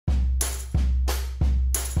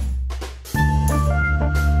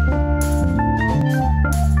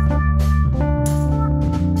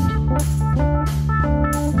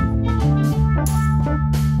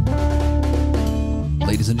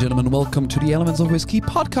welcome to the Elements of Whiskey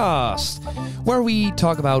podcast, where we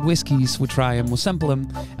talk about whiskeys, we try them, we sample them,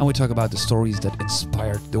 and we talk about the stories that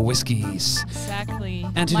inspired the whiskeys. Exactly.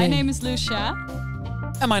 And today, my name is Lucia.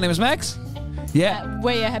 And my name is Max. Yeah.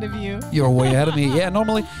 Way ahead of you. You're way ahead of me. Yeah,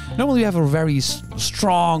 normally we have a very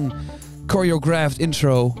strong choreographed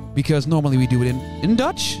intro, because normally we do it in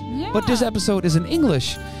Dutch, but this episode is in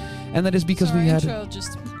English. And that is because so we had... intro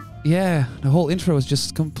just... Yeah, the whole intro is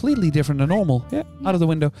just completely different than normal. Yeah, out of the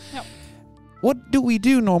window. Yep. What do we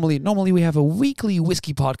do normally? Normally we have a weekly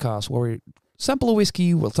whiskey podcast where we sample a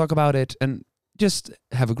whiskey, we'll talk about it, and just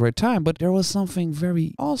have a great time. But there was something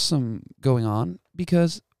very awesome going on,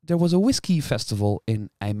 because there was a whiskey festival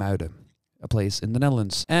in IJmuiden, a place in the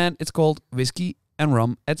Netherlands. And it's called Whiskey and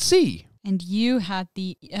Rum at Sea. And you had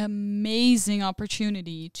the amazing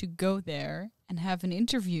opportunity to go there and have an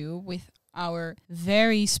interview with our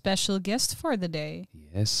very special guest for the day.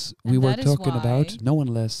 Yes, we were talking about no one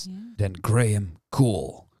less than Graham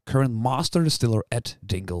Coull, current master distiller at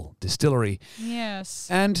Dingle Distillery. Yes.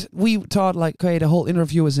 And we thought, like, okay, the whole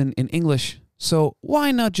interview is in English, so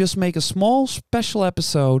why not just make a small special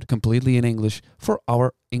episode completely in English for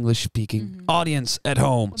our English-speaking audience at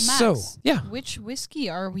home? Max, so, yeah. Which whiskey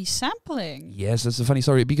are we sampling? Yes, that's a funny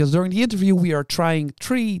story, because during the interview we are trying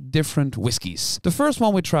 3 different whiskies. The first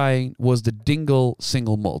one we're trying was the Dingle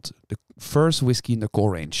single malt, the first whiskey in the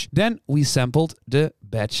core range. Then we sampled the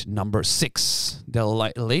batch number 6, the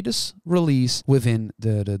latest release within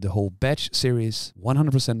the whole batch series,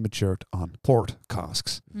 100% matured on port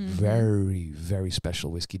casks. Very, very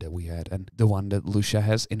special whiskey that we had, and the one that Lucia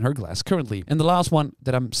has in her glass currently. And the last one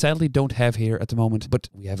that I sadly don't have here at the moment, but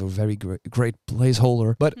we have a very great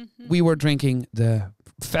placeholder. But we were drinking the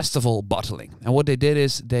festival bottling, and what they did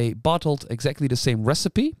is they bottled exactly the same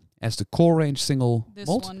recipe as the core range single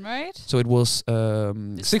malt. This one, right? So it was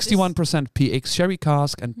 61% PX sherry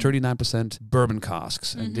cask and 39% bourbon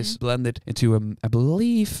casks. And this blended into, I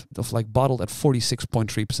believe, bottled at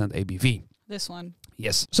 46.3% ABV. This one.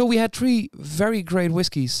 Yes. So we had 3 very great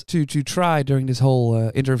whiskeys to try during this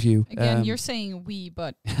whole interview. Again, you're saying we,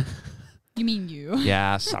 but... You mean you.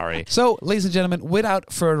 Yeah, sorry. So, ladies and gentlemen,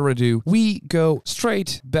 without further ado, we go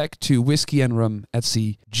straight back to Whiskey and Rum at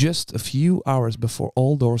Sea just a few hours before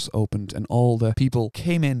all doors opened and all the people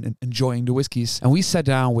came in and enjoying the whiskeys. And we sat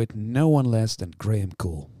down with no one less than Graham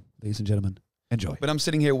Coull. Ladies and gentlemen, enjoy. But I'm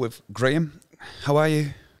sitting here with Graham. How are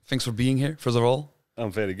you? Thanks for being here, first of all. I'm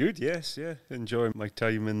very good, yes, enjoying my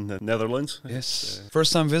time in the Netherlands. Yes.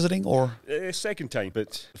 First time visiting, or? Second time,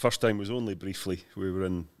 but the first time was only briefly. We were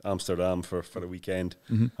in Amsterdam for a weekend,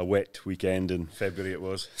 a wet weekend in February it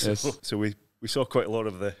was. Yes. So we saw quite a lot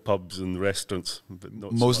of the pubs and restaurants, but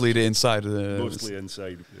not mostly so the inside. Mostly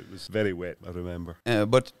inside. It was very wet, I remember.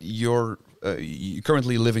 But you're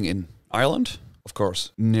currently living in Ireland? Of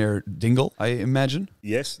course, near Dingle, I imagine.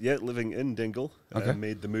 Yes, living in Dingle. Okay.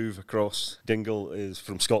 Made the move across. Dingle is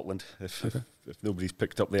from Scotland, if nobody's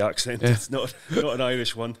picked up the accent. It's not an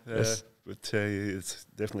Irish one, yes. But it's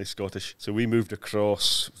definitely Scottish. So we moved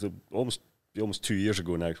across almost 2 years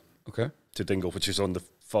ago now. Okay. To Dingle, which is on the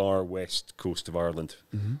far west coast of Ireland.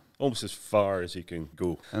 Almost as far as you can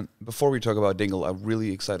go. And before we talk about Dingle, I'm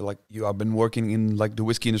really excited. Like, you have been working in the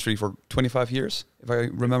whiskey industry for 25 years, if I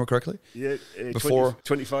remember correctly. Yeah, before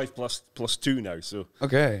 25 plus 2 now. So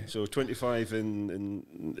okay. So 25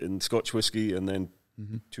 in Scotch whiskey, and then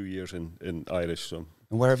 2 years in Irish. So.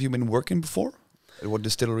 And where have you been working before? At what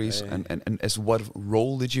distilleries and as what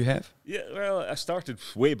role did you have? Yeah, well, I started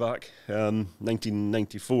way back,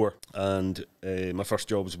 1994, and my first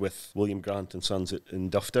job was with William Grant and Sons in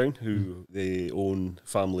Dufftown, who they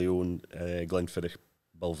family own Glenfiddich,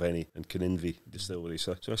 Balvenie and Kinninvie distillery.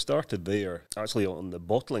 So I started there, actually on the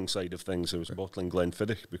bottling side of things. I was bottling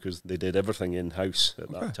Glenfiddich because they did everything in-house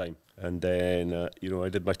at that time. And then, I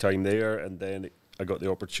did my time there, and then I got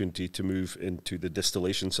the opportunity to move into the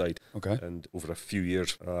distillation side. Okay. And over a few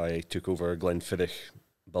years, I took over Glenfiddich,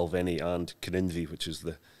 Balvenie and Kinninvie, which is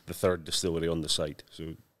the third distillery on the site. So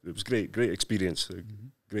it was great experience,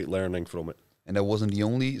 great learning from it. And that wasn't the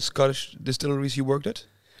only Scottish distilleries you worked at?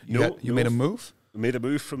 You made a move? Made a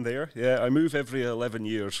move from there. Yeah, I move every 11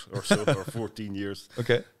 years or so, or 14 years.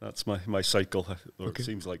 Okay. That's my cycle, or it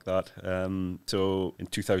seems like that. So in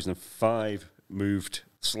 2005, moved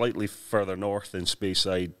slightly further north in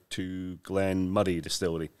Speyside to Glen Murray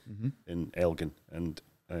Distillery in Elgin, and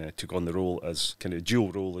took on the role as kind of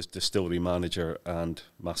dual role as distillery manager and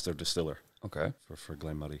master distiller. Okay. for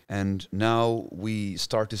Glenmurray. And now we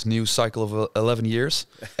start this new cycle of 11 years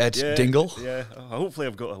at Dingle. Yeah, hopefully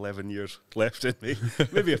I've got 11 years left in me.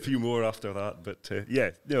 Maybe a few more after that. But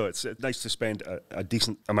it's nice to spend a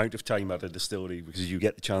decent amount of time at a distillery because you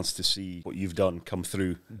get the chance to see what you've done come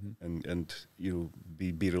through and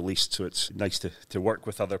be released. So it's nice to work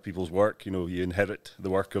with other people's work. You inherit the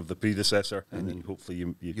work of the predecessor, and then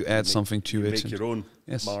hopefully you add something to it. Make your own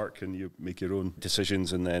mark, and you make your own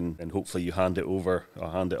decisions, and hopefully you hand it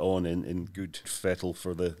on in good fettle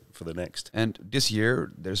for the next. And this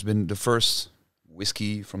year there's been the first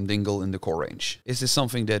whiskey from Dingle in the core range. Is this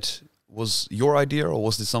something that was your idea, or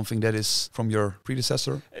was this something that is from your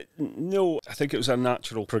predecessor? No, I think it was a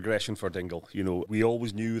natural progression for Dingle. We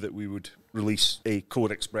always knew that we would release a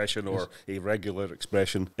core expression or a regular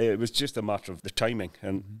expression. It was just a matter of the timing,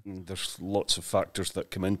 and there's lots of factors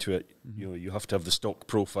that come into it. You have to have the stock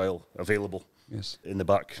profile available in the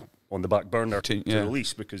back. On the back burner to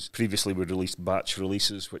release, because previously we released batch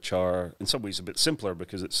releases, which are in some ways a bit simpler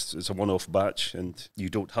because it's a one-off batch and you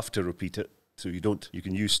don't have to repeat it. So you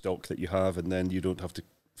can use stock that you have, and then you don't have to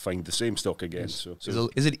find the same stock again. Yes. So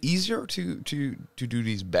is it easier to do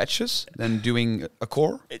these batches than doing a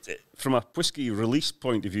core? From a whiskey release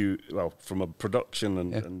point of view, well, from a production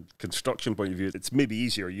and construction point of view, it's maybe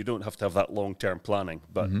easier. You don't have to have that long-term planning.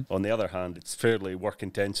 But on the other hand, it's fairly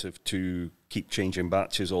work-intensive to keep changing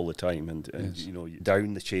batches all the time. And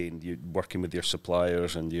down the chain, you're working with your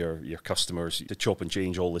suppliers and your customers. To chop and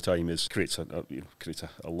change all the time creates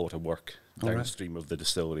a lot of work downstream of the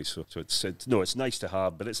distillery. So it's nice to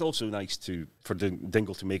have, but it's also nice for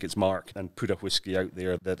Dingle to make its mark and put a whiskey out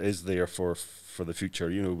there that is there for the future.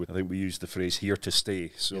 I think we use the phrase "here to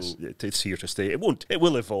stay," so it's here to stay. It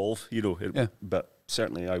will evolve, but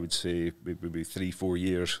certainly I would say maybe 3-4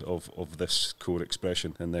 years of this core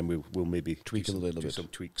expression, and then we'll maybe tweak a little bit, some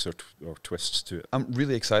tweaks or twists to it. I'm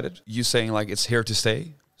really excited. You saying like it's here to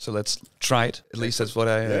stay, so let's try it. At least that's what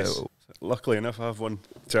I. Yes. Luckily enough, I have one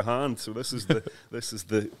to hand. So this is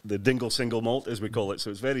the Dingle single malt, as we call it.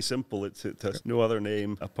 So it's very simple. It has no other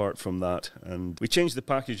name apart from that. And we changed the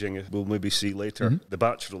packaging. We'll maybe see later the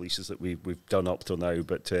batch releases that we've done up till now.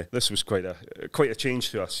 But this was quite a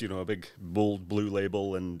change to us. A big bold blue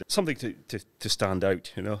label and something to stand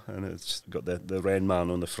out. And it's got the Wren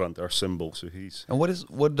man on the front, our symbol. So And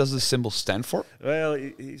what does the symbol stand for? Well,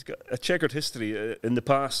 he's got a checkered history. In the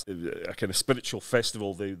past, a kind of spiritual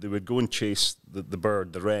festival, they would go and chase the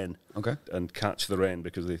bird, the wren, and catch the wren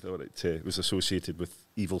because they thought it was associated with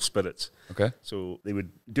evil spirits. Okay. So they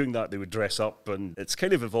would dress up, and it's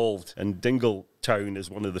kind of evolved. And Dingle Town is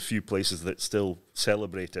one of the few places that still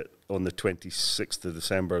celebrate it on the 26th of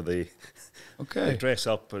December. They dress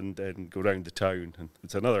up and then go round the town, and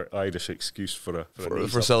it's another Irish excuse for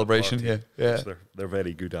celebration. Party, yeah. Which they're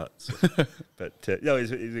very good at. So. But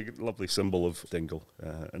it's a lovely symbol of Dingle,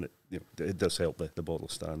 and it does help the bottle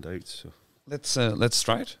stand out. So let's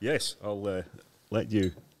try it. Yes, I'll let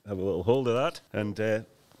you have a little hold of that, and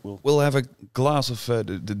we'll have a glass of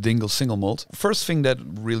the Dingle single malt. First thing that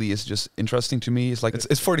really is just interesting to me is like it's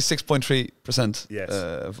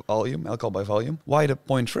 46.3% volume, alcohol by volume. Why the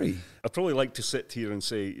 0.3? I'd probably like to sit here and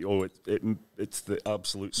say, it's the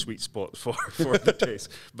absolute sweet spot for the taste.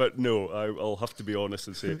 But no, I'll have to be honest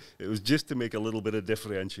and say it was just to make a little bit of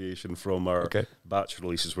differentiation from our batch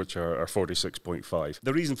releases, which are 46.5.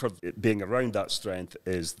 The reason for it being around that strength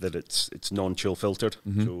is that it's non-chill filtered.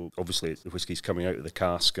 So obviously the whiskey's coming out of the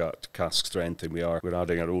cask at cask strength, and we're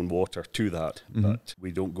adding our own water to that. But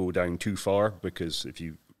we don't go down too far, because if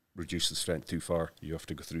you reduce the strength too far, you have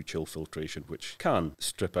to go through chill filtration, which can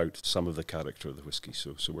strip out some of the character of the whiskey.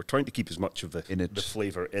 So we're trying to keep as much of the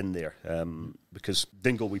flavour in there, because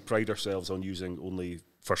Dingle, we pride ourselves on using only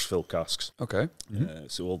first fill casks. Okay.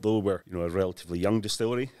 So although we're a relatively young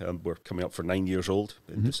distillery, we're coming up for 9 years old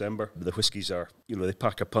in December, the whiskies are, they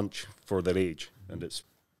pack a punch for their age, and it's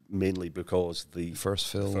mainly because the first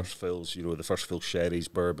fills, the first fill sherries,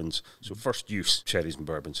 bourbons, so first use sherries and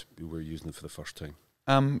bourbons, we're using them for the first time.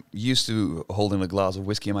 I'm used to holding a glass of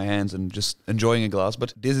whiskey in my hands and just enjoying a glass,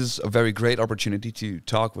 but this is a very great opportunity to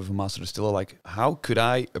talk with a master distiller. Like, how could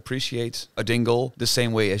I appreciate a Dingle the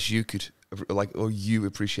same way as you could, or you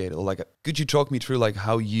appreciate it? Or could you talk me through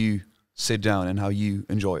how you sit down and how you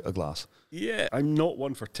enjoy a glass? Yeah, I'm not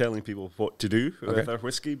one for telling people what to do with their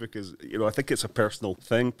whiskey, because I think it's a personal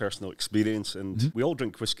thing, personal experience, and we all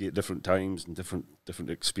drink whiskey at different times and different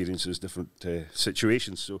experiences, different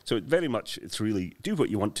situations. So it very much, it's really do what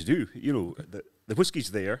you want to do. The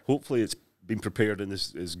whiskey's there. Hopefully, it's been prepared in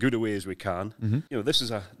as good a way as we can. This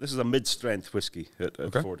is a mid-strength whiskey at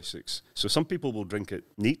 46. So some people will drink it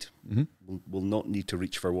neat, will not need to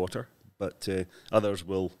reach for water. but others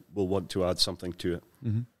will want to add something to it.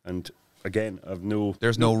 And again,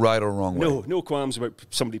 there's no right or wrong way. No qualms about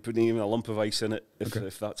somebody putting even a lump of ice in it.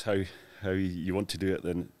 If that's how you want to do it,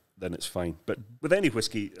 then it's fine. But with any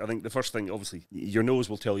whiskey, I think the first thing, obviously, your nose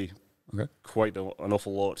will tell you quite an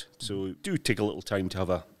awful lot. So do take a little time to have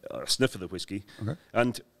a sniff of the whiskey,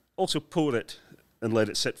 and also pour it and let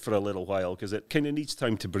it sit for a little while, because it kind of needs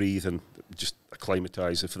time to breathe and just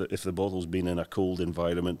acclimatise. If the bottle's been in a cold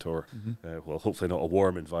environment or, well, hopefully not a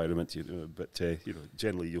warm environment, but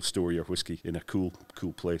generally you'll store your whiskey in a cool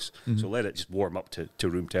place. So let it just warm up to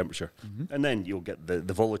room temperature, and then you'll get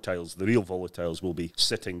the volatiles. The real volatiles will be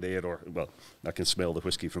sitting there, or, well, I can smell the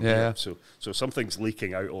whiskey from here. So something's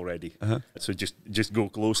leaking out already. So just go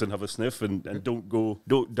close and have a sniff, and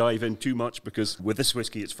don't dive in too much, because with this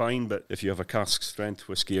whiskey it's fine, but if you have a cask strength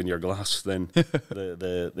whiskey in your glass, then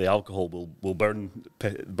the alcohol will burn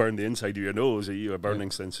the inside of your nose. You a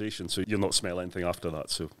burning sensation, so you'll not smell anything after that.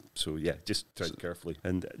 So yeah, just tread carefully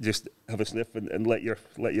and just have a sniff and let your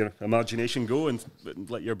imagination go, and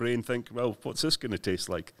let your brain think, well, what's this going to taste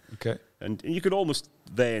like? Okay. And you could almost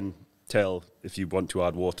then tell if you want to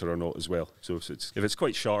add water or not as well. So if it's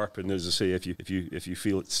quite sharp, and as I say, if you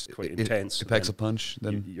feel it's quite intense, it packs a punch,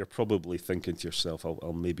 then you're probably thinking to yourself,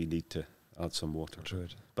 I'll maybe need to add some water.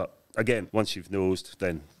 Right. But again, once you've nosed,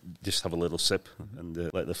 then just have a little sip and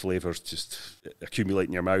let the flavours just accumulate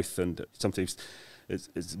in your mouth. And sometimes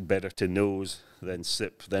it's better to nose, then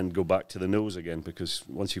sip, then go back to the nose again, because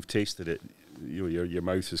once you've tasted it, your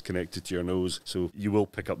mouth is connected to your nose, so you will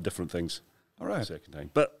pick up different things. All right. The second time.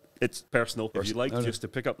 But it's personal. If you like just to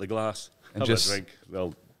pick up the glass and have a drink,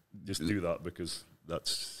 well, just do that, because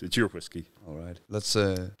it's your whiskey. All right. Let's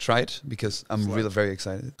try it, because I'm really very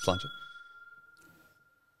excited. Plunge it.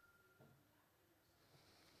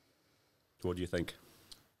 What do you think?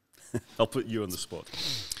 I'll put you on the spot.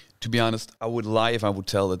 To be honest, I would lie if I would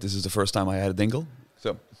tell that this is the first time I had a Dingle.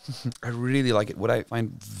 So I really like it. What I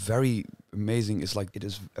find very amazing is, like, it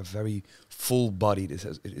is a very full body.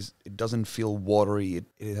 It doesn't feel watery.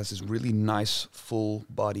 It has this really nice full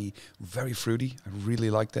body, very fruity. I really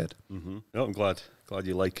like that. No, I'm glad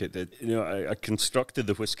you like it. I constructed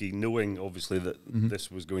the whiskey knowing, obviously, that this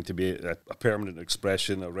was going to be a permanent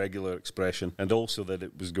expression, a regular expression, and also that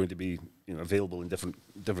it was going to be available in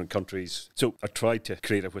different countries. So I tried to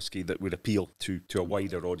create a whiskey that would appeal to a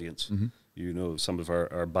wider audience. Some of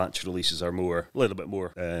our batch releases are a little bit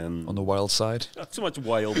more on the wild side. Not so much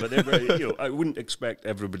wild, but I wouldn't expect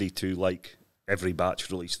everybody to like every batch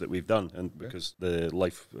release that we've done, and because the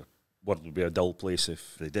world would be a dull place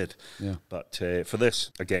if they did. Yeah. But for this,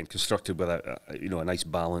 again, constructed with a nice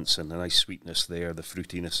balance and a nice sweetness there, the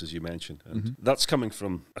fruitiness, as you mentioned, and that's coming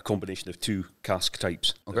from a combination of two cask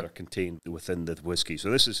types that are contained within the whiskey. So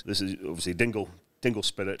this is obviously Dingle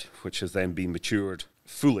Spirit, which has then been matured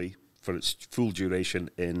fully for its full duration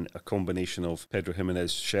in a combination of Pedro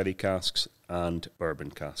Jimenez sherry casks and bourbon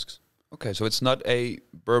casks. Okay, so it's not a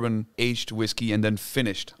bourbon aged whiskey and then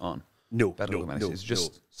finished on. No, it's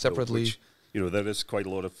just separately. There is quite a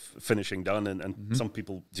lot of finishing done, and some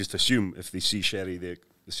people just assume if they see sherry, they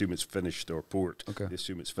assume it's finished, or port, they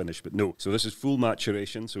assume it's finished, but no. So this is full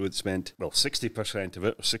maturation, so it spent, 60% of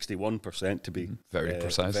it, or 61% to be very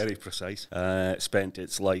precise, spent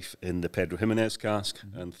its life in the Pedro Jimenez cask,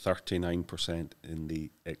 and 39% in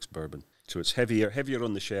the ex-bourbon. So it's heavier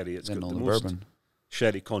on the sherry. It's got the most bourbon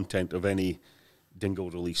sherry content of any Dingle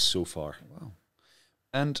release so far. Wow.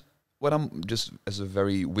 And what I'm just, as a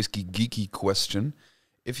very whiskey geeky question,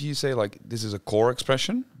 if you say, like, this is a core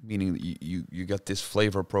expression, meaning that you got this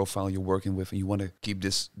flavor profile you're working with and you want to keep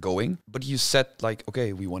this going, but you set, like,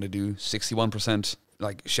 okay, we want to do 61%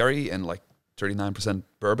 like sherry and like 39%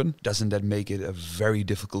 bourbon, doesn't that make it a very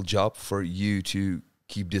difficult job for you to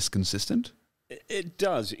keep this consistent? It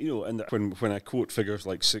does, and when I quote figures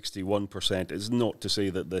like 61%, it's not to say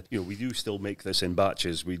that we do still make this in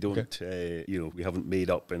batches. We don't, we haven't made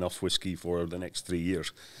up enough whiskey for the next 3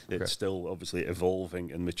 years. It's still obviously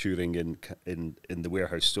evolving and maturing in the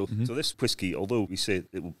warehouse. So this whiskey, although we say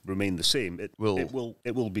it will remain the same, it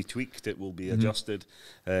will be tweaked, it will be adjusted,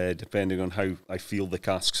 depending on how I feel the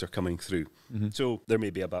casks are coming through. So there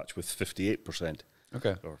may be a batch with 58%,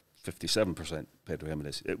 or 57% Pedro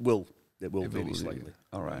Jimenez. It will vary slightly.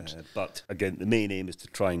 All right. But again, the main aim is to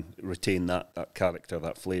try and retain that character,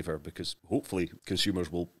 that flavour, because hopefully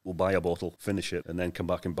consumers will buy a bottle, finish it, and then come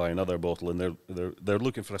back and buy another bottle, and they're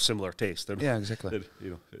looking for a similar taste. Yeah, exactly.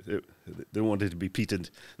 They don't want it to be peated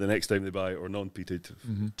the next time they buy it or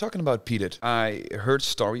non-peated. Talking about peated, I heard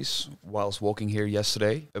stories whilst walking here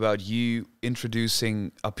yesterday about you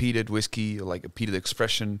introducing a peated whiskey, like a peated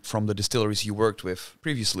expression from the distilleries you worked with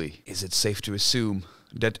previously. Is it safe to assume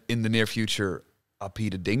that in the near future a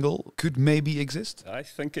peated dingle could maybe exist? I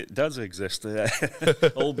think it does exist,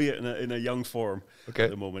 albeit in a young form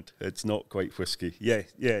at the moment. It's not quite whiskey.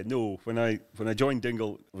 No. When I joined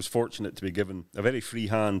Dingle, I was fortunate to be given a very free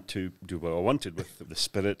hand to do what I wanted with the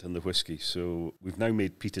spirit and the whiskey. So we've now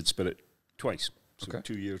made peated spirit twice. So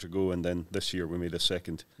 2 years ago, and then this year we made a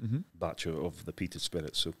second batch of the peated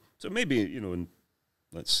spirit. So maybe, in,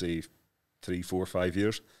 let's say, 3, 4, 5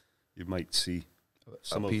 years, you might see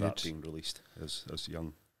some of that being released as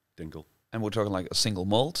young dingle. And we're talking like a single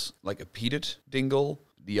malt, like a peated dingle,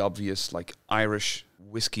 the obvious like Irish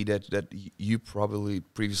whiskey that you probably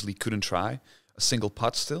previously couldn't try. A single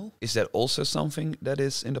pot still. Is that also something that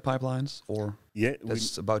is in the pipelines, or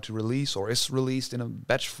that's about to release, or is released in a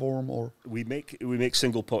batch form? Or we make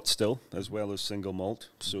single pot still as well as single malt.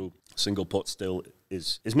 So single pot still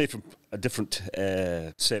is made from a different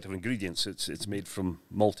set of ingredients. It's made from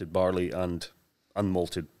malted barley and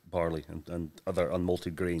unmalted barley and other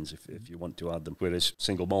unmalted grains if you want to add them, whereas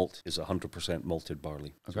single malt is 100% malted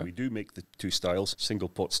barley. Okay. So we do make the two styles. Single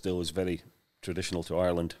pot still is very traditional to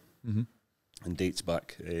Ireland and dates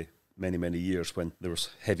back many years when there was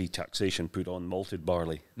heavy taxation put on malted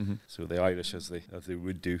barley. So the Irish, as they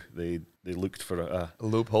would do, they looked for a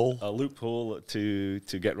loophole to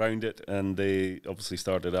get round it, and they obviously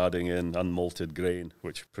started adding in unmalted grain,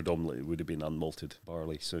 which predominantly would have been unmalted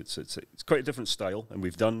barley. So it's quite a different style, and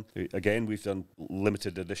we've done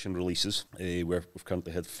limited edition releases where we've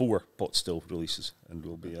currently had 4 pot still releases, and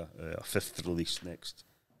will be a 5th release next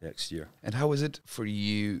year. And how is it for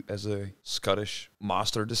you as a Scottish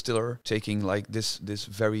master distiller, taking like this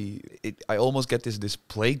very, I almost get this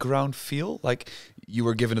playground feel, like you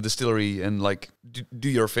were given a distillery and like do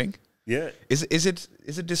your thing? Yeah. Is it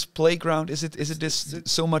this playground? Is it this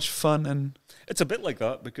so much fun? And it's a bit like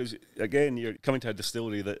that, because again, you're coming to a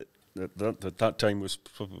distillery that at that time was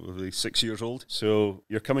probably 6 years old. So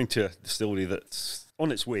you're coming to a distillery that's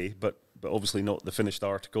on its way, but obviously not the finished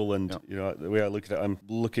article. And the way I look at it, I'm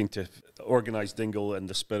looking to organise Dingle and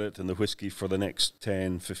the spirit and the whiskey for the next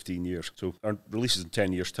 10, 15 years. So our releases in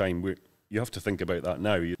 10 years' time, you have to think about that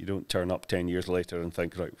now. You don't turn up 10 years later and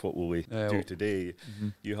think, right, what will we do today?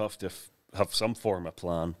 You have to have some form of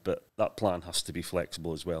plan, but that plan has to be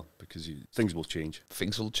flexible as well, because things will change.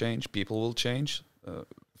 Things will change, people will change,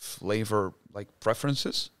 flavour like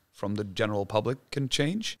preferences from the general public can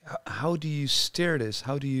change. How do you steer this?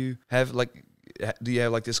 How do you have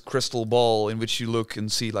this crystal ball in which you look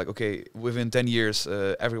and see like, okay, within 10 years,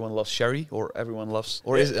 everyone loves sherry, or everyone loves,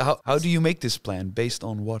 or is it, how do you make this plan based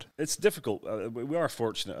on what? It's difficult. We are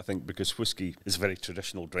fortunate, I think, because whiskey is a very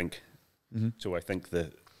traditional drink. So I think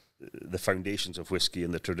the foundations of whiskey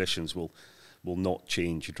and the traditions will not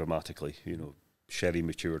change dramatically. Sherry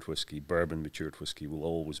matured whiskey, bourbon matured whiskey will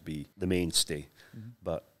always be the mainstay,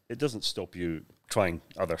 but it doesn't stop you trying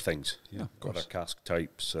other things, other cask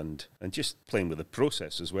types, and just playing with the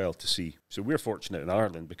process as well to see. So we're fortunate in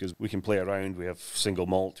Ireland because we can play around. We have single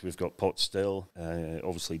malt, we've got pot still.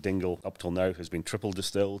 Obviously Dingle up till now has been triple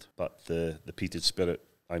distilled, but the peated spirit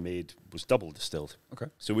I made was double distilled.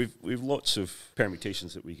 Okay. So we've lots of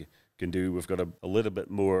permutations that we can do. We've got a little bit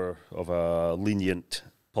more of a lenient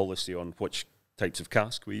policy on which types of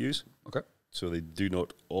cask we use. Okay. So they do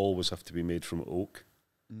not always have to be made from oak.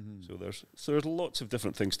 So there's lots of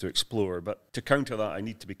different things to explore, but to counter that, I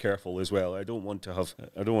need to be careful as well. I don't want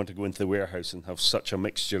to go into the warehouse and have such a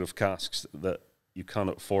mixture of casks that you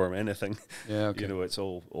cannot form anything. Yeah, okay. It's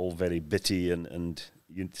all very bitty, and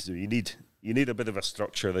you need a bit of a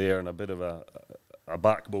structure there and a bit of a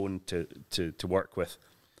backbone to work with,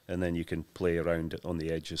 and then you can play around on the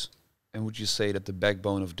edges. And would you say that the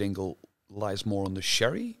backbone of Dingle lies more on the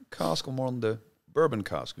sherry cask or more on the bourbon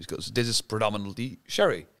cask, because this is predominantly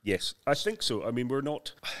sherry? Yes, I think so. I mean, we're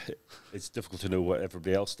not. It's difficult to know what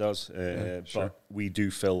everybody else does, but we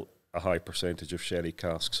do fill a high percentage of sherry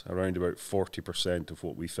casks. Around about 40% of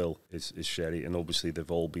what we fill is sherry, and obviously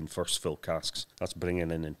they've all been first fill casks. That's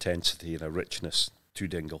bringing in intensity and a richness to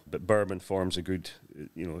Dingle. But bourbon forms a good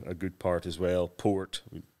part as well. Port,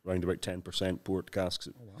 around about 10% port casks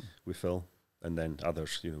we fill, and then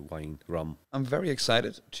others, wine, rum. I'm very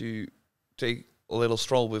excited to take a little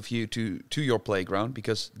stroll with you to your playground,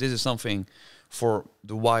 because this is something for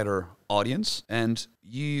the wider audience, and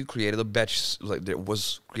you created a batch, like there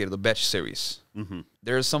was created a batch series. Mm-hmm.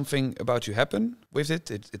 There is something about to happen with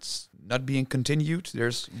it. It's not being continued.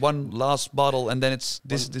 There's one last bottle, and then it's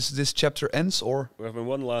this chapter ends, or We're having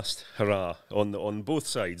one last hurrah on both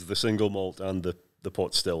sides, the single malt and the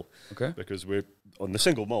pot still. okay. Because we're on the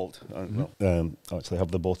single malt. I actually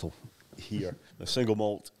have the bottle here. The single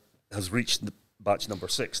malt has reached the batch number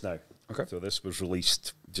 6 now. Okay. So this was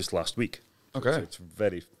released just last week. Okay. So it's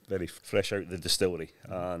very, very fresh out of the distillery.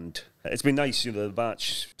 And it's been nice, the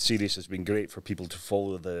batch series has been great for people to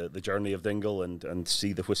follow the journey of Dingle and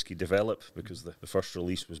see the whiskey develop, because the first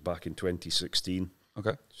release was back in 2016.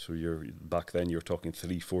 Okay. So back then you're talking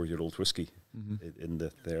 3-4-year-old whiskey in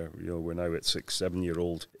there. We're now at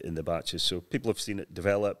 6-7-year-old in the batches. So people have seen it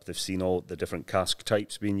develop. They've seen all the different cask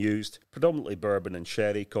types being used, predominantly bourbon and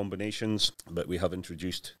sherry combinations. But we have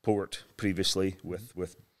introduced port previously with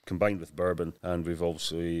combined with bourbon, and we've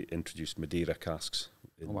also introduced Madeira casks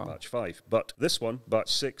in batch 5. But this one,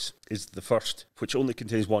 batch 6, is the first, which only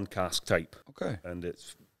contains one cask type. Okay. And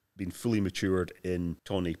it's been fully matured in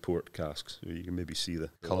tawny port casks. So you can maybe see the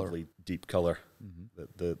lovely deep colour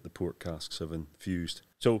that the port casks have infused.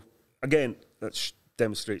 So again, that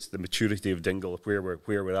demonstrates the maturity of Dingle, where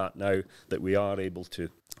we're at now, that we are able to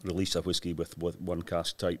release a whiskey with one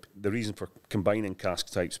cask type. The reason for combining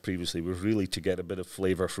cask types previously was really to get a bit of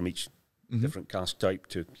flavour from each different cask type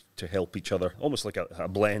to help each other, almost like a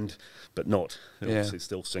blend, but not. Obviously it's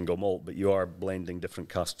still single malt, but you are blending different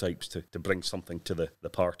cask types to bring something to the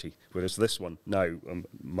party. Whereas this one, now,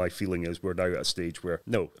 my feeling is we're now at a stage where,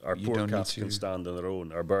 no, our port casks can stand on their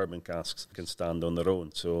own, our bourbon casks can stand on their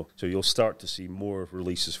own. So you'll start to see more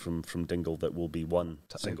releases from Dingle that will be one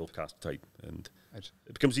single cask type, and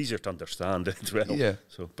it becomes easier to understand as well. Yeah.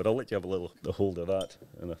 So, but I'll let you have a hold of that,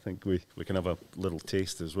 and I think we can have a little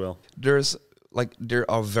taste as well.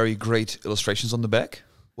 There are very great illustrations on the back.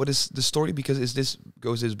 What is the story? Because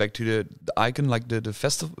goes this back to the icon, like the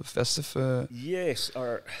festive. Yes,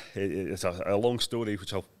 it's a long story,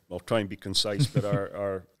 which I'll try and be concise. But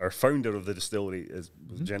our founder of the distillery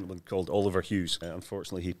was a gentleman called Oliver Hughes.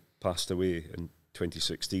 Unfortunately, he passed away in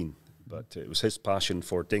 2016. But it was his passion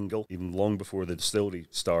for Dingle. Even long before the distillery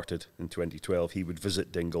started in 2012, he would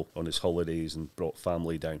visit Dingle on his holidays and brought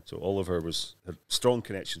family down. So Oliver had strong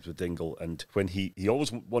connections with Dingle, and when he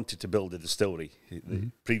always wanted to build a distillery.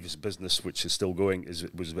 The previous business, which is still going,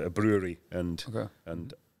 was a brewery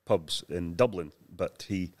and pubs in Dublin. But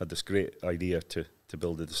he had this great idea to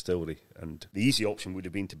build a distillery, and the easy option would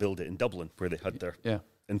have been to build it in Dublin, where they had their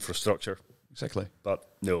infrastructure. Exactly. But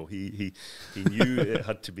no, he knew it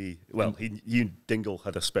had to be, well, he knew Dingle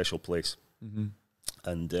had a special place.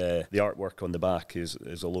 And the artwork on the back is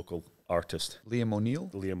a local artist. Liam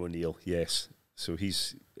O'Neill, yes. So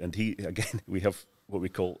again, we have what we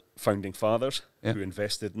call founding fathers who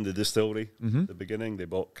invested in the distillery at the beginning. They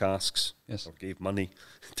bought casks or gave money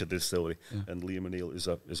to the distillery. And Liam O'Neill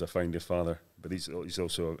is a founding father, but he's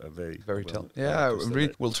also a very talented. Yeah,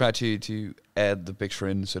 we'll try to add the picture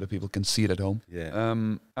in so that people can see it at home. Yeah.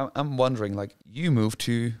 I'm wondering, like, you moved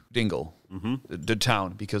to Dingle, the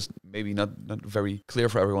town, because maybe not very clear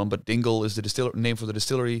for everyone, but Dingle is the name for the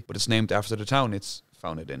distillery, but it's named after the town it's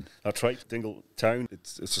founded in. That's right, Dingle town.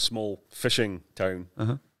 It's a small fishing town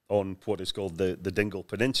on what is called the Dingle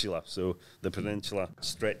Peninsula. So the peninsula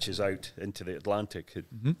stretches out into the Atlantic. It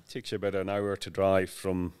takes you about an hour to drive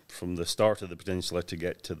from the start of the peninsula to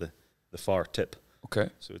get to the far tip. Okay.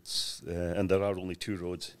 So it's and there are only 2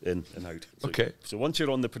 roads in and out. So, okay. So once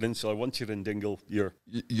you're on the peninsula, once you're in Dingle, you're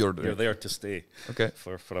there to stay. Okay.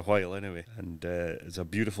 For a while anyway. And it's a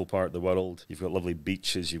beautiful part of the world. You've got lovely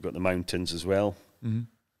beaches. You've got the mountains as well.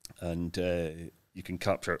 And you can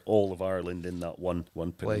capture all of Ireland in that one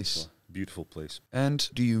peninsula. Beautiful place. And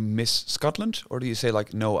do you miss Scotland, or do you say,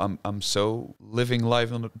 like, no, I'm so living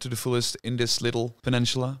life to the fullest in this little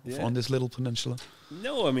peninsula, on this little peninsula?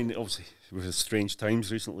 No, I mean, obviously it was strange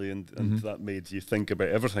times recently, and that made you think about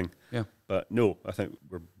everything. Yeah. But no, I think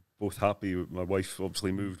we're both happy. My wife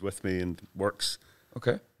obviously moved with me and works.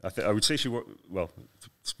 Okay. I would say she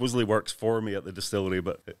supposedly works for me at the distillery,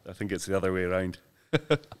 but I think it's the other way around.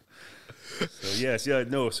 So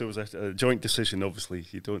so it was a joint decision. Obviously,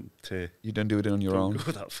 you don't do it on your own.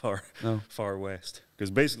 Go that far west, because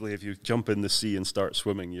basically, if you jump in the sea and start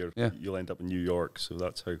swimming, you'll end up in New York. So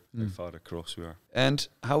that's how far across we are. And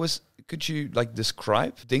could you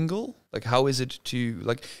describe Dingle? Like, how is it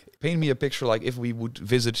to paint me a picture? Like, if we would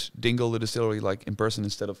visit Dingle, the distillery, in person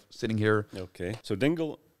instead of sitting here. Okay, so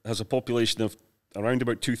Dingle has a population of around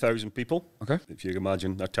about 2,000 people. Okay. If you can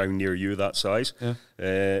imagine a town near you that size. Yeah.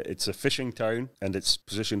 It's a fishing town, and it's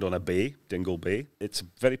positioned on a bay, Dingle Bay. It's a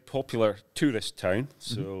very popular tourist town,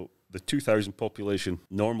 so the 2,000 population,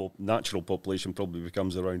 normal, natural population probably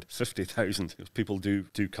becomes around 50,000. People do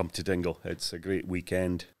come to Dingle. It's a great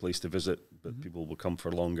weekend place to visit, but people will come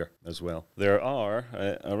for longer as well. There are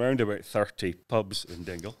around about 30 pubs in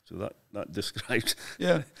Dingle, so that describes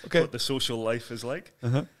what the social life is like.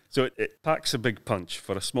 So it packs a big punch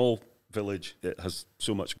for a small village. It has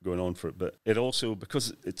so much going on for it, but it also,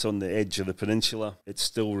 because it's on the edge of the peninsula, it's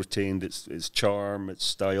still retained its charm, its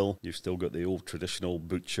style. You've still got the old traditional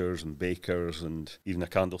butchers and bakers, and even a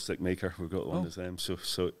candlestick maker. We've got one of them.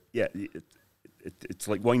 So yeah, it's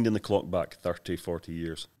like winding the clock back 30, 40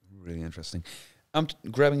 years. Really interesting. I'm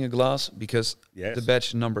grabbing a glass because the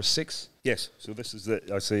batch number 6. Yes, so this is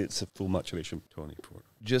I say it's a full maturation tawny port.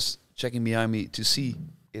 Just checking behind me to see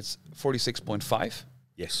it's 46.5.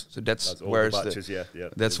 Yes. So that's where's the batches,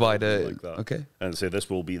 That's why like that. Okay. And so this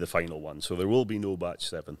will be the final one. So there will be no batch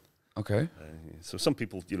 7. Okay. So some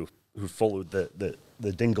people, who followed the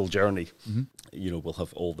Dingle journey, will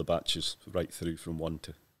have all the batches right through from 1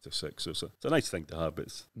 to 6. So it's a nice thing to have. But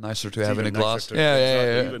it's nicer to have in a glass.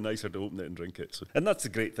 Even nicer to open it and drink it. So, and that's the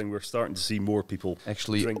great thing. We're starting to see more people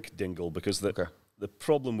actually drink Dingle, because the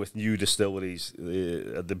problem with new distilleries,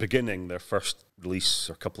 at the beginning, their first release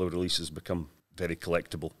or couple of releases become very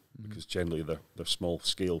collectible, because generally they're small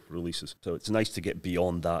scale releases. So it's nice to get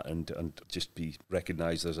beyond that and just be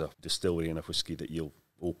recognised as a distillery and a whiskey that you'll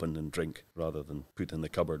open and drink rather than put in the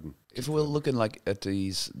cupboard. And if we're looking like at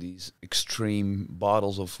these extreme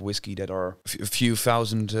bottles of whiskey that are a few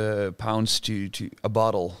thousand pounds to a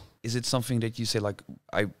bottle, is it something that you say, like,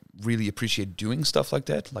 I really appreciate doing stuff like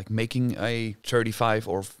that, like making a 35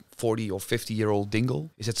 or 40 or 50-year-old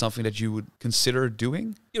Dingle? Is it something that you would consider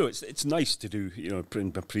doing? It's nice to do.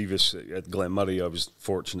 In my previous at Glenmurray, I was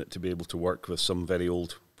fortunate to be able to work with some very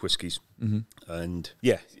old whiskies, and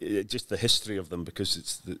just the history of them, because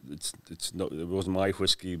it's not, it wasn't my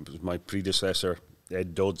whiskey, it was my predecessor,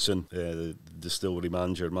 Ed Dodson, the distillery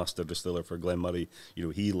manager, master distiller for Glenmurray.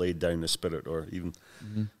 He laid down the spirit, or even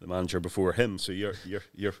the manager before him. So you're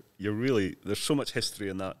really, there's so much history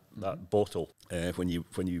in that bottle when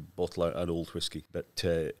you bottle out an old whiskey. But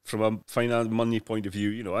from a money point of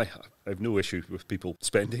view, I have no issue with people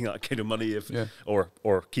spending that kind of money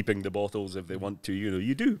or keeping the bottles if they want to.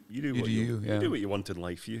 You do what you want in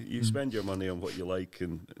life. You spend your money on what you like,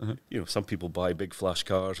 and some people buy big flash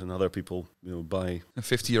cars, and other people buy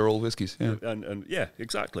 50-year-old whiskies. Yeah. And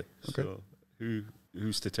exactly. Okay. So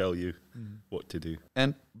who's to tell you what to do?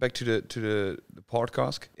 And back to the port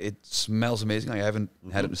cask. It smells amazing. I haven't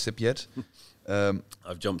had a sip yet.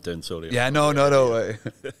 I've jumped in, sorry. Yeah, no.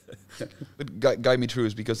 But guide me through,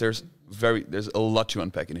 is because there's a lot to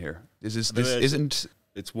unpack in here.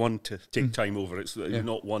 It's one to take time over. It's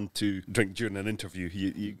not one to drink during an interview.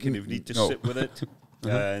 You kind of need to sit with it,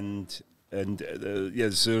 and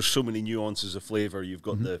there's so many nuances of flavour. You've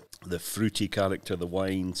got the fruity character,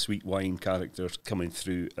 the sweet wine characters coming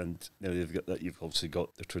through, and you've obviously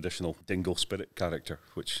got the traditional Dingle spirit character,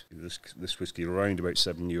 which this whiskey around about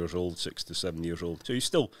 7 years old, 6 to 7 years old. So you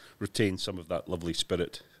still retain some of that lovely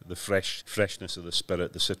spirit, the freshness of the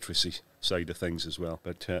spirit, the citrusy side of things as well.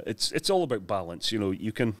 But it's all about balance.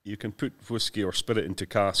 You can put whiskey or spirit into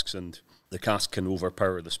casks, and the cask can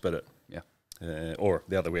overpower the spirit. Yeah. Or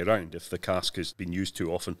the other way around. If the cask has been used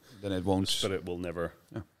too often, then it won't. The spirit will never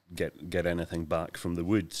get anything back from the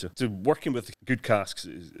wood. So working with good casks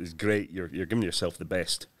is great. You're giving yourself the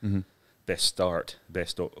best start,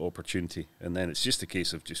 best opportunity, and then it's just a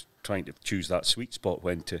case of just trying to choose that sweet spot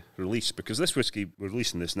when to release. Because this whiskey, we're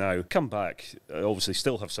releasing this now. Come back, obviously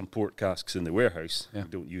still have some port casks in the warehouse. We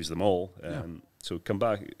don't use them all. So come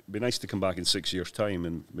back. It'd be nice to come back in 6 years' time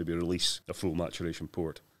and maybe release a full maturation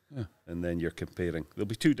port. Yeah. And then you're comparing. There'll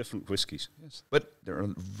be 2 different whiskies. Yes. But there are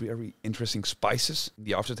very interesting spices in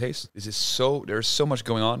the aftertaste. There's so much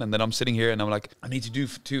going on, and then I'm sitting here and I'm like, I need to do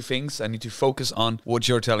 2 things. I need to focus on what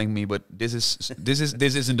you're telling me, but this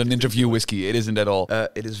isn't an interview whiskey. It isn't at all.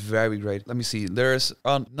 It is very great. Let me see. There's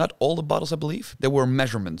not all the bottles, I believe. There were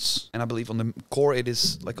measurements, and I believe on the core it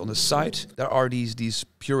is like on the side there are these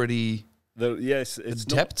purity. It's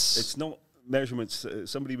depths. It's not measurements.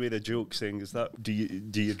 Somebody made a joke saying, "Is that do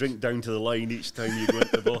you drink down to the line each time you go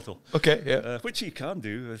into the bottle?" Okay, yeah, which you can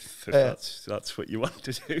do if that's what you want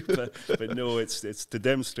to do. But no, it's to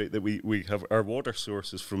demonstrate that we have our water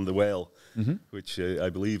source is from the well, which I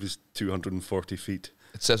believe is 240 feet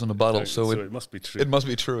It says on the bottle, so it must be true. It must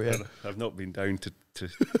be true, yeah. I've not been down to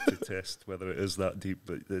test whether it is that deep,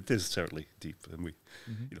 but it is certainly deep. And we,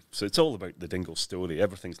 so it's all about the Dingle story.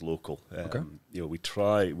 Everything's local.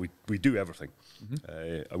 We do everything.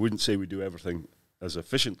 I wouldn't say we do everything as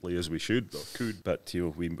efficiently as we should or could, but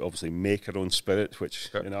we obviously make our own spirit,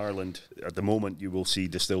 which in Ireland at the moment you will see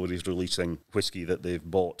distilleries releasing whiskey that they've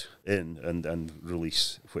bought in and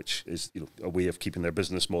release, which is a way of keeping their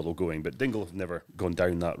business model going. But Dingle have never gone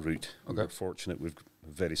down that route. We're fortunate we've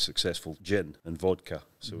very successful gin and vodka,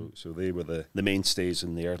 so they were the mainstays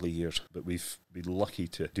in the early years, but we've been lucky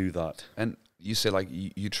to do that. And you say like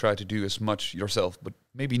you try to do as much yourself, but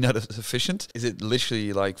maybe not as efficient. Is it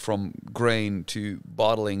literally like from grain to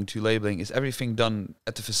bottling to labeling? Is everything done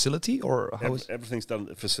at the facility, or how everything's done at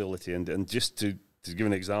the facility? And just to give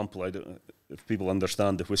an example, I don't. If people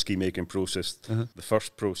understand the whiskey making process, the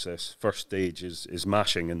first stage is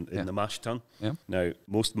mashing in the mash tun. Yeah. Now,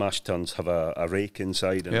 most mash tuns have a rake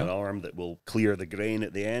inside and an arm that will clear the grain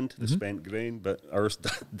at the end, the spent grain, but ours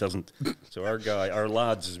doesn't. So our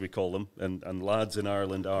lads, as we call them, and lads in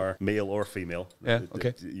Ireland are male or female. Yeah,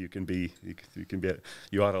 okay. You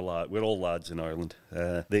are a lad. We're all lads in Ireland.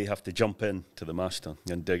 They have to jump in to the mash tun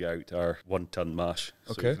and dig out our 1 ton mash.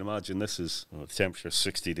 So you can imagine this is the temperature is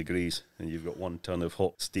 60 degrees, and you've got 1 ton of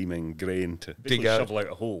hot steaming grain to dig out, shovel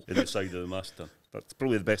out a hole in the side of the mash tun. That's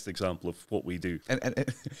probably the best example of what we do.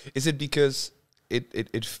 And is it because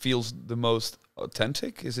it feels the most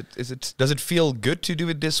authentic? Does it feel good to do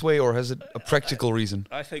it this way, or has it a practical reason?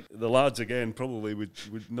 I think the lads again probably would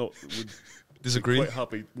disagree. Be quite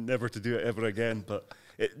happy never to do it ever again, but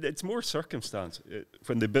it's more circumstance.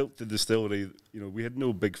 When they built the distillery, we had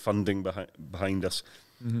no big funding behind us.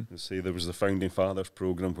 Say there was the Founding Fathers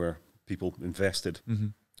program where people invested.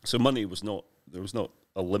 So money there was not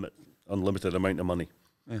unlimited amount of money.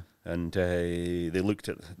 Yeah. And they looked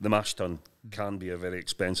at the mash tun can be a very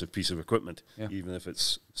expensive piece of equipment, even if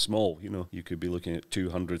it's small. You could be looking at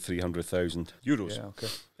 200,000, 300,000 euros. Yeah, okay.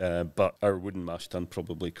 But our wooden mash tun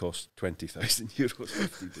probably cost 20,000 euros.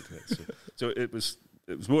 So it was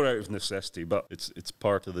more out of necessity, but it's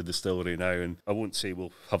part of the distillery now, and I won't say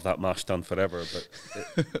we'll have that mash tun forever, but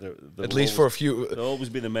at least for a few. There'll always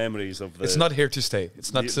be the memories of the. It's not here to stay.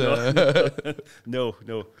 It's not. No.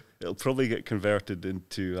 It'll probably get converted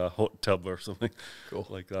into a hot tub or something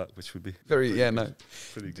like that, which would be pretty good.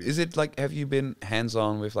 Is it like, have you been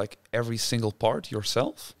hands-on with like every single part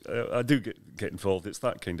yourself? I do get involved. It's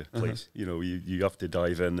that kind of place. You have to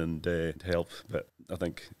dive in and help, but I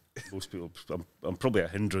think most people, I'm probably a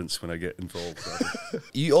hindrance when I get involved.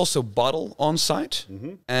 You also bottle on site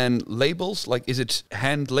and labels. Like, is it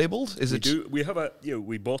hand labeled? We have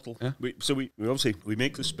we bottle. Yeah. We obviously we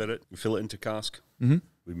make the spirit, we fill it into cask.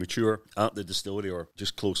 We mature at the distillery or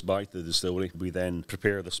just close by to the distillery. We then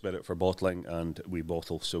prepare the spirit for bottling and we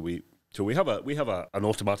bottle. So we have an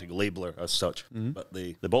automatic labeler as such, but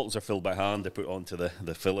the bottles are filled by hand. They put onto the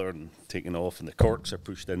filler and taken off, and the corks are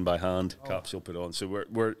pushed in by hand. Capsule put on. So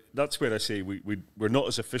that's where I say we're not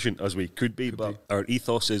as efficient as we could be, but our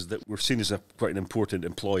ethos is that we're seen as quite an important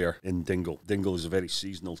employer in Dingle. Dingle is a very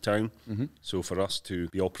seasonal town, so for us to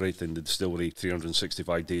be operating the distillery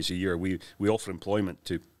 365 days a year, we offer employment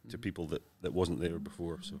to people that wasn't there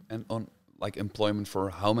before. So and on. Like employment for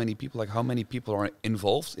how many people? Like how many people are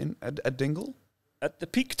involved at Dingle? At the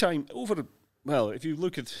peak time, if you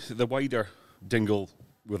look at the wider Dingle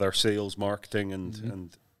with our sales, marketing,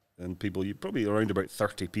 and people, you probably around about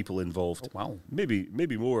 30 people involved. Oh, wow,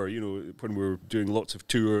 maybe more. When we're doing lots of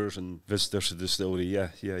tours and visitors to the distillery,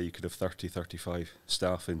 you could have 30, 35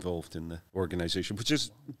 staff involved in the organisation, which is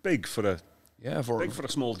big for a. Big for a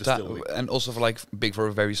small distillery. And also big for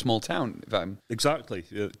a very small town. Exactly,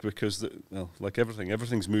 because like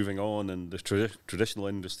everything's moving on, and the traditional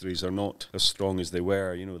industries are not as strong as they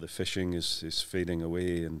were. The fishing is fading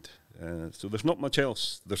away, and so there's not much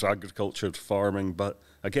else. There's agriculture, farming, but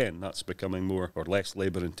again, that's becoming more or less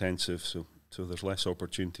labour intensive. So there's less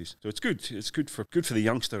opportunities. So it's good. It's good for the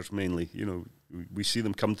youngsters mainly. We see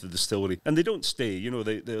them come to the distillery and they don't stay.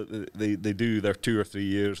 They do their 2 or 3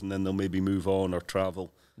 years and then they'll maybe move on or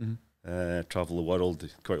travel, travel the world. They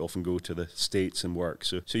quite often go to the States and work.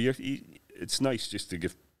 So it's nice just to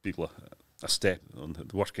give people a step on the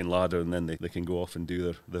working ladder, and then they can go off and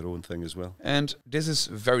do their own thing as well. And this is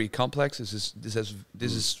very complex. This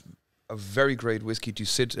is a very great whiskey to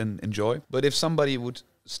sit and enjoy. But if somebody would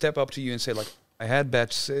step up to you and say, like, I had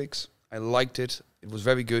batch 6, I liked it, it was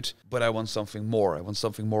very good, but I want something more. I want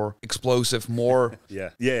something more explosive, more.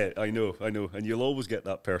 Yeah, I know, and you'll always get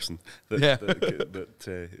that person that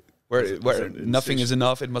where nothing is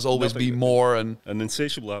enough. It must always be more. And an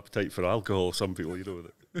insatiable appetite for alcohol. Some people,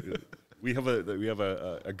 we have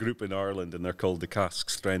a group in Ireland, and they're called the Cask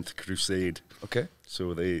Strength Crusade. Okay.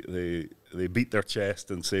 So they beat their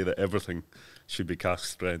chest and say that everything should be cask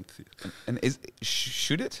strength. And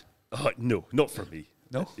should it? No, not for me.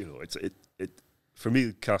 No. It for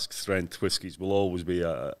me, cask strength whiskies will always be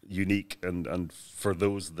unique, and for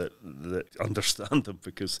those that understand them,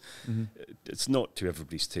 because it's not to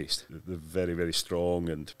everybody's taste. They're very, very strong,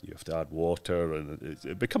 and you have to add water, and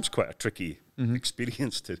it becomes quite a tricky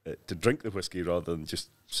experience to drink the whiskey rather than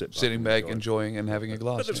just sitting back, enjoying and having a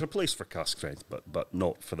glass. But there's a place for cask strength, but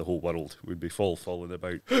not for the whole world. We'd be falling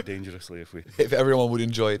about dangerously if everyone would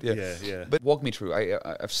enjoy it. Yeah. But walk me through.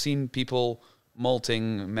 I've seen people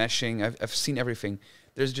malting, mashing. I've seen everything.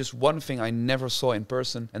 There's just one thing I never saw in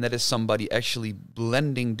person, and that is somebody actually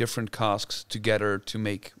blending different casks together to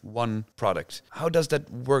make one product. How does that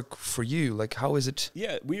work for you? Like, how is it?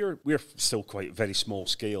 Yeah, we're still quite very small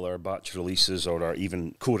scale. Our batch releases, or our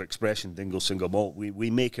even core expression Dingle single malt, we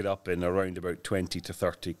make it up in around about 20 to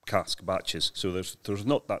 30 cask batches. So there's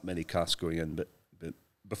not that many casks going in, but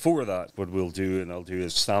before that, what I'll do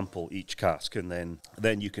is sample each cask, and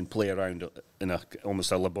then you can play around in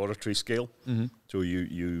almost a laboratory scale. So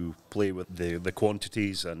you play with the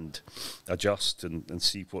quantities and adjust and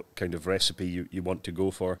see what kind of recipe you want to go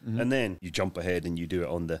for. And then you jump ahead and you do it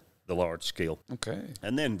on the large scale. Okay.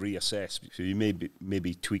 And then reassess. So you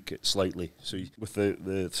maybe tweak it slightly. So with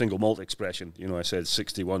the single malt expression, I said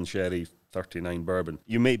 61 sherry, 39 bourbon.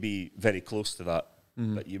 You may be very close to that,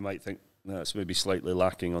 but you might think, no, it's maybe slightly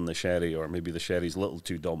lacking on the sherry, or maybe the sherry's a little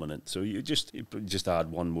too dominant. So you just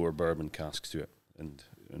add one more bourbon cask to it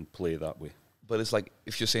and play that way. But it's like,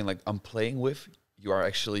 if you're saying like I'm playing with, you are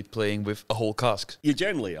actually playing with a whole cask. You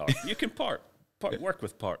generally are. You can work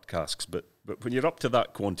with part casks, but when you're up to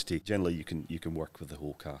that quantity, generally you can work with the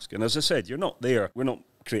whole cask. And as I said, you're not there. We're not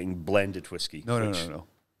creating blended whiskey. No.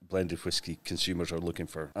 Blended whiskey consumers are looking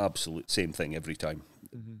for absolute same thing every time,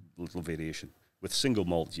 little variation. With single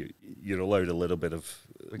malt, you're allowed a little bit of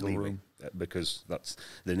leeway, because that's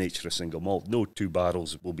the nature of single malt. No two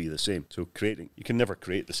barrels will be the same. So you can never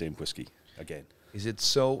create the same whiskey again. Is it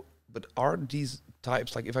so? But are these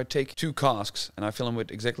types, like if I take two casks and I fill them with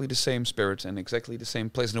exactly the same spirit and exactly the same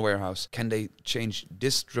place in the warehouse, can they change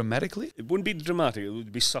this dramatically? It wouldn't be dramatic. It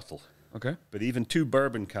would be subtle. Okay. But even two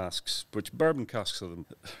bourbon casks, which bourbon casks are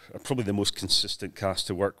probably the most consistent casks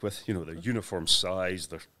to work with. They're uniform size,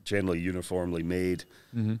 they're generally uniformly made,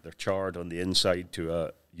 they're charred on the inside to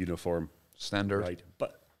a uniform standard. Right.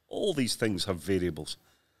 But all these things have variables.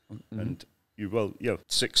 And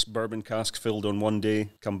 6 bourbon casks filled on one day,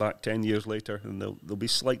 come back 10 years later, and there'll be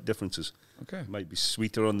slight differences. Okay. Might be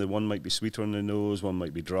sweeter on one might be sweeter on the nose, one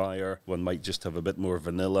might be drier, one might just have a bit more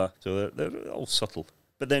vanilla. So they're all subtle.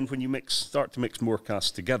 But then when you start to mix more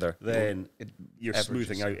casks together, then you're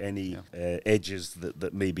smoothing out any edges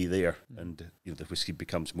that may be there, and the whiskey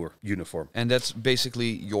becomes more uniform. And that's basically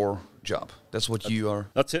your job. That's what you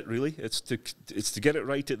are. That's it, really. It's to get it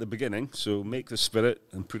right at the beginning. So make the spirit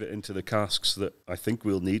and put it into the casks that I think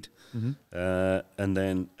we'll need, and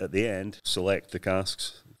then at the end select the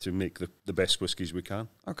casks to make the best whiskies we can.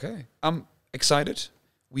 Okay, I'm excited.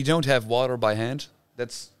 We don't have water by hand.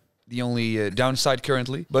 That's the only downside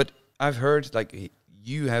currently, but I've heard like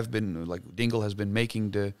you have been, like Dingle has been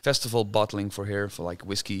making the festival bottling for like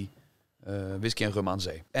whiskey and rum aan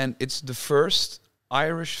zee, and it's the first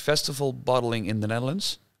Irish festival bottling in the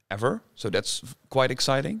Netherlands ever, so that's quite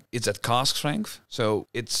exciting. It's at cask strength, so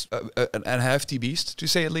it's a hefty beast, to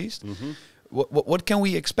say at least. What can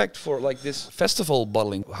we expect for like this festival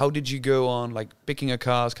bottling? How did you go on like picking a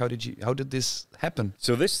cask? How did this happen?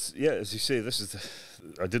 So this, as you say, this is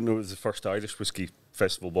I didn't know it was the first Irish whiskey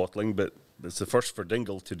festival bottling, but it's the first for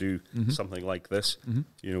Dingle to do something like this.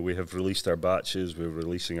 We have released our batches, we're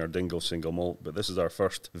releasing our Dingle single malt, but this is our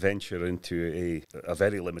first venture into a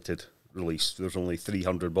very limited release. There's only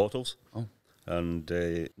 300 bottles. Oh. And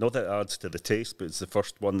not that it adds to the taste, but it's the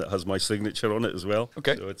first one that has my signature on it as well.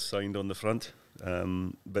 Okay. So it's signed on the front.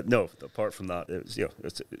 But no, apart from that, it's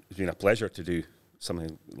been a pleasure to do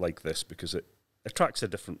something like this, because it attracts a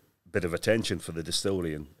different bit of attention for the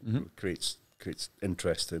distillery and creates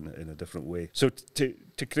interest in a different way. So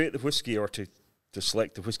to create the whiskey, or to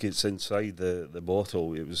select the whiskey that's inside the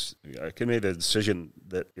bottle, I made a decision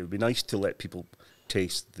that it would be nice to let people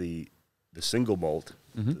taste the single malt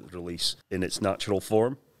release in its natural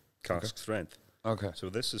form, cask strength. Okay. So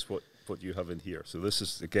this is what you have in here. So this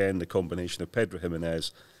is, again, the combination of Pedro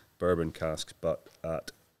Jimenez bourbon cask, but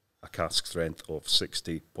at a cask strength of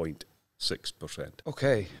 60.6%. 6%.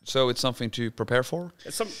 Okay, so it's something to prepare for?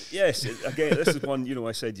 Yes, again, this is one,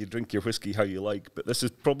 I said you drink your whiskey how you like, but this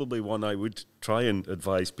is probably one I would try and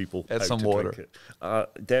advise people Add how some to water. drink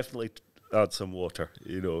it. Definitely add some water.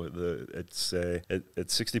 It's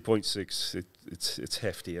 60.6. It's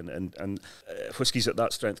hefty, and whiskies at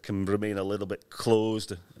that strength can remain a little bit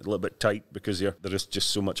closed, a little bit tight because there is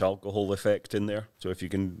just so much alcohol effect in there. So if you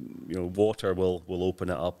can, water will open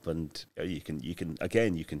it up, and you can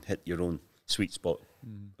hit your own sweet spot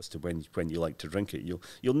as to when you like to drink it.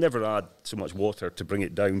 You'll never add so much water to bring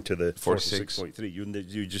it down to the 46.3.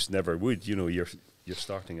 You just never would. You're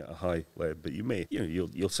starting at a high level, but you may,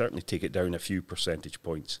 you'll certainly take it down a few percentage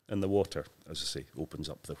points, and the water, as I say, opens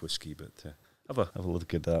up the whiskey. But have a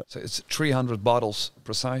look at that. So it's 300 bottles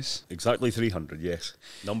precise? Exactly 300, yes.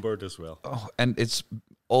 Numbered as well. Oh, and it's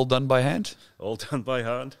all done by hand? All done by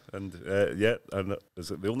hand, and the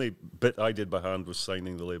only bit I did by hand was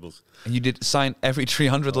signing the labels. And you did sign every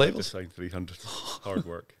 300 labels? I had to sign 300. Hard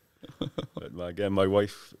work. But again, my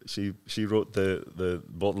wife, she wrote the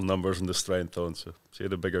bottle numbers and the strength on, so she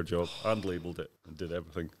had a bigger job and labelled it and did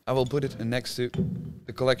everything. I will put it next to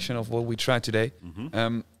the collection of what we tried today.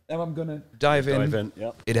 Now I'm gonna dive in.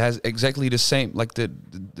 Yeah. It has exactly the same, like the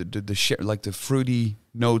like the fruity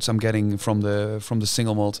notes I'm getting from the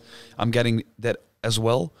single malt. I'm getting that as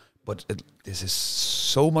well, but this is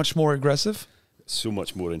so much more aggressive. So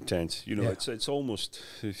much more intense. It's almost,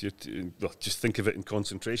 if you just think of it in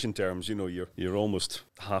concentration terms, you're almost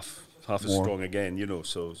half as More. strong again.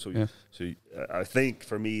 So I think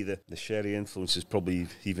for me the sherry influence is probably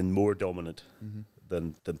even more dominant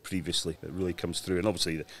than previously. It really comes through, and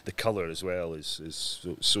obviously the colour as well is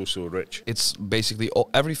so rich. It's basically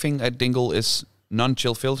everything at Dingle is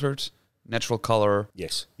non-chill filtered, natural color.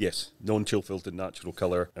 Yes, non-chill filtered natural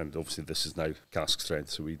colour, and obviously this is now cask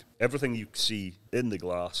strength. So everything you see in the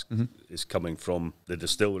glass is coming from the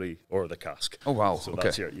distillery or the cask. Oh wow! So okay.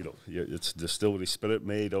 that's it's distillery spirit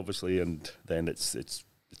made, obviously, and then it's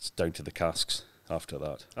down to the casks after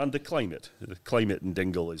that. And the climate in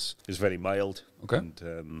Dingle is very mild. Okay. And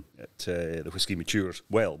the whiskey matures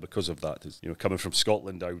well because of that. Coming from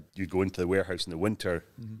Scotland, you'd go into the warehouse in the winter,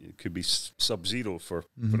 it could be sub-zero for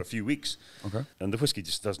a few weeks. Okay. And the whiskey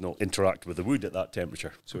just does not interact with the wood at that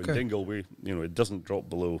temperature. So in Dingle, it doesn't drop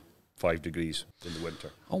below 5 degrees in the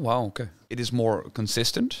winter. Oh wow! Okay. It is more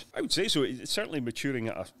consistent. I would say so. It's certainly maturing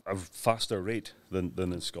at a faster rate than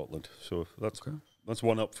in Scotland. So that's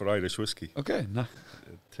one up for Irish whiskey. Okay. Nah.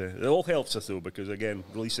 It all helps us though, because again,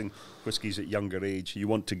 releasing whiskies at younger age, you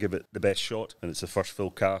want to give it the best shot, and it's the first fill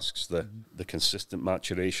casks, the consistent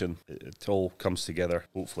maturation. It all comes together,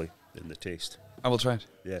 hopefully, in the taste. I will try it.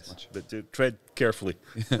 Yes, but tread carefully.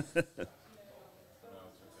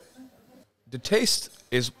 The taste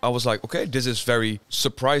is, I was like, okay, this is very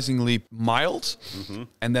surprisingly mild.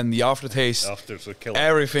 And then the aftertaste, After's a killer.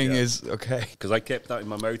 everything is okay. Because I kept that in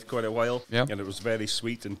my mouth quite a while, Yeah. and it was very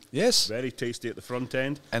sweet and Yes. very tasty at the front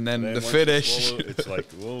end. And then the once you finish. swallow, it's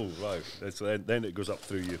like, whoa, wow. Then it goes up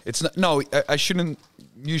through you. It's not, no, I shouldn't,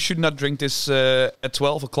 you should not drink this at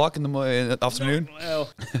 12 o'clock in the afternoon. Well,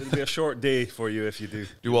 it'll be a short day for you if you do.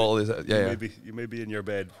 Do all this, You may be in your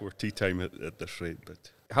bed for tea time at this rate,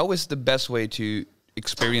 but... How is the best way to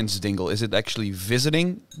experience Dingle? Is it actually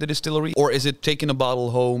visiting the distillery, or is it taking a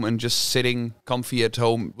bottle home and just sitting comfy at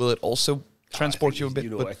home? Will it also transport you a bit?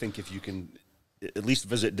 I think if you can at least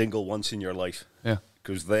visit Dingle once in your life, Yeah.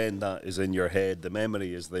 because then that is in your head, the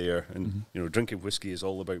memory is there, and drinking whiskey is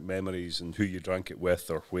all about memories and who you drank it with,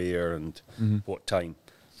 or where, and what time.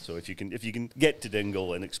 So if you can get to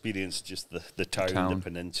Dingle and experience just the town, the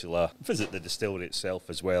peninsula, visit the distillery itself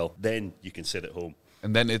as well, then you can sit at home.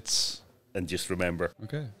 And then it's... And just remember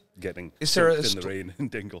getting Is there soaked in the rain in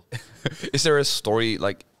Dingle. Is there a story,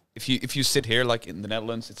 like, if you sit here, like in the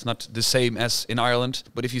Netherlands, it's not the same as in Ireland,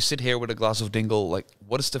 but if you sit here with a glass of Dingle, like,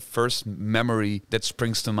 what is the first memory that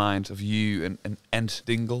springs to mind of you and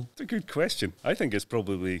Dingle? It's a good question. I think it's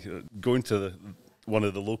probably going to one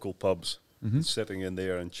of the local pubs, sitting in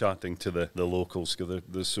there and chatting to the locals, because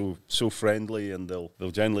they're so friendly, and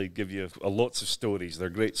they'll generally give you lots of stories. They're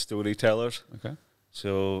great storytellers. Okay.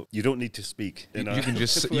 So you don't need to speak. You can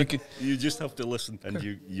just you just have to listen, and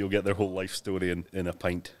you'll get their whole life story in a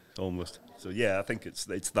pint almost. So yeah, I think it's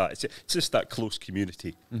that. It's just that close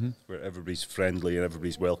community where everybody's friendly and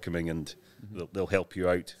everybody's welcoming, and they'll help you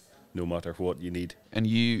out no matter what you need. And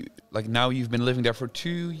you, like, now you've been living there for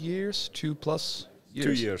 2 years, 2+ years?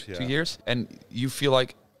 2 years, yeah. 2 years, and you feel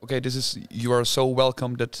like, okay, you are so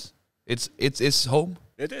welcome that it's home.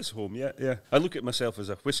 It is home, yeah. I look at myself as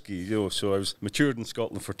a whiskey, so I was matured in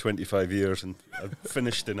Scotland for 25 years and I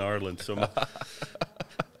finished in Ireland, so I'm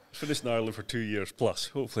finished in Ireland for 2 years plus,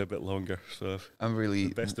 hopefully a bit longer. So I'm really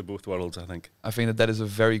the best of both worlds, I think. I think that is a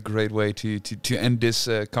very great way to end this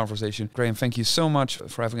conversation. Graham, thank you so much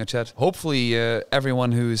for having a chat. Hopefully,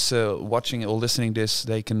 everyone who's watching or listening this,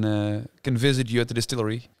 they can visit you at the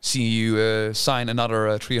distillery, see you sign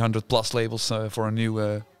another 300 plus labels for a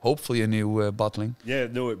new, hopefully a new bottling. Yeah,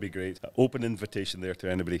 no, it'd be great. Open invitation there to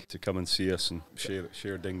anybody to come and see us and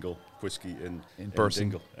share Dingle whiskey in person.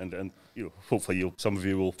 Dingle, and you know, hopefully some of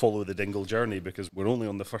you will follow the Dingle journey, because we're only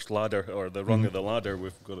on the first ladder or the rung of the ladder.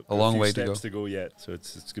 We've got a long few way steps to go yet, so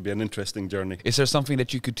it's going to be an interesting journey. Is there something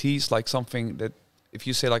that you could tease, like something that, if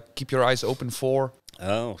you say like keep your eyes open for?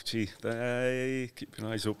 Oh, gee, keep your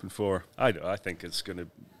eyes open for. I think it's going to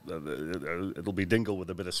it'll be Dingle with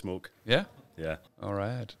a bit of smoke. Yeah. Yeah. All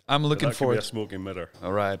right. I'm looking that forward. Could be a smoking mirror.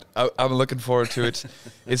 All right. I'm looking forward to it.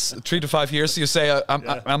 It's 3 to 5 years. So you say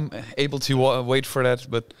I'm able to wait for that.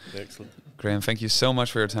 But excellent. Graham, thank you so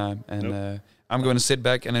much for your time. And I'm going to sit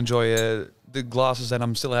back and enjoy the glasses that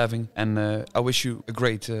I'm still having. And I wish you a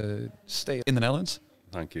great stay in the Netherlands.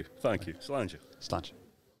 Thank you. Thank you. Slanje. Slanje.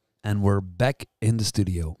 And we're back in the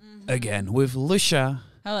studio again with Lucia.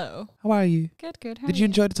 Hello. How are you? Good. How Did are you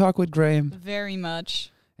enjoy the talk with Graham? Very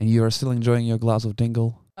much. And you are still enjoying your glass of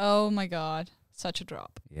Dingle? Oh my God. Such a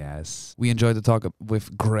drop. Yes. We enjoyed the talk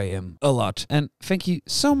with Graham a lot. And thank you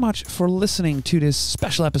so much for listening to this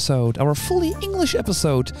special episode, our fully English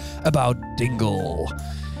episode about Dingle.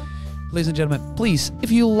 Ladies and gentlemen, please, if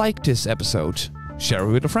you like this episode, share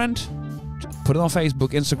it with a friend, put it on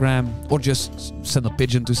Facebook, Instagram, or just send a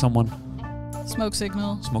pigeon to someone. Smoke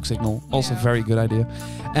signal. Also Yeah. very good idea.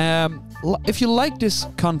 If you like this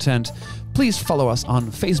content, please follow us on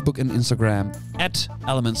Facebook and Instagram at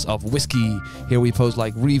Elements of Whiskey. Here we post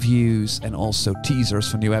like reviews and also teasers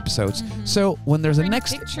for new episodes. So when there's a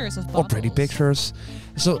next pictures of or pretty bottles. pictures.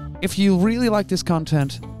 So if you really like this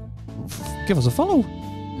content, give us a follow,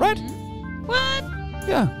 right? What?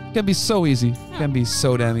 Yeah, can be so easy. Can be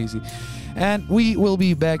so damn easy. And we will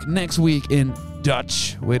be back next week in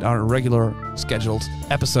Dutch with our regular scheduled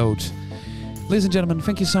episode. Ladies and gentlemen,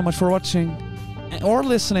 thank you so much for watching or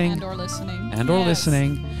listening.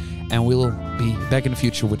 Listening. And we'll be back in the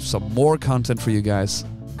future with some more content for you guys,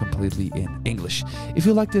 completely in English. If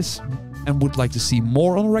you like this and would like to see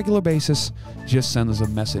more on a regular basis, just send us a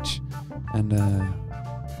message. And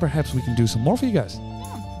perhaps we can do some more for you guys.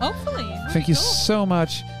 Hopefully. Thank you so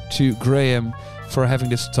much to Graham for having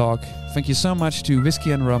this talk. Thank you so much to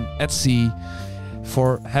Whiskey and Rum at Sea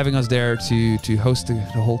for having us there to host the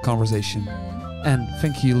whole conversation. And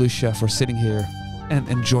thank you, Lucia, for sitting here and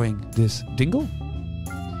enjoying this Dingle.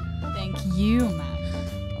 Thank you,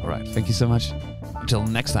 Matt. All right. Thank you so much. Until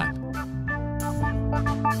next time.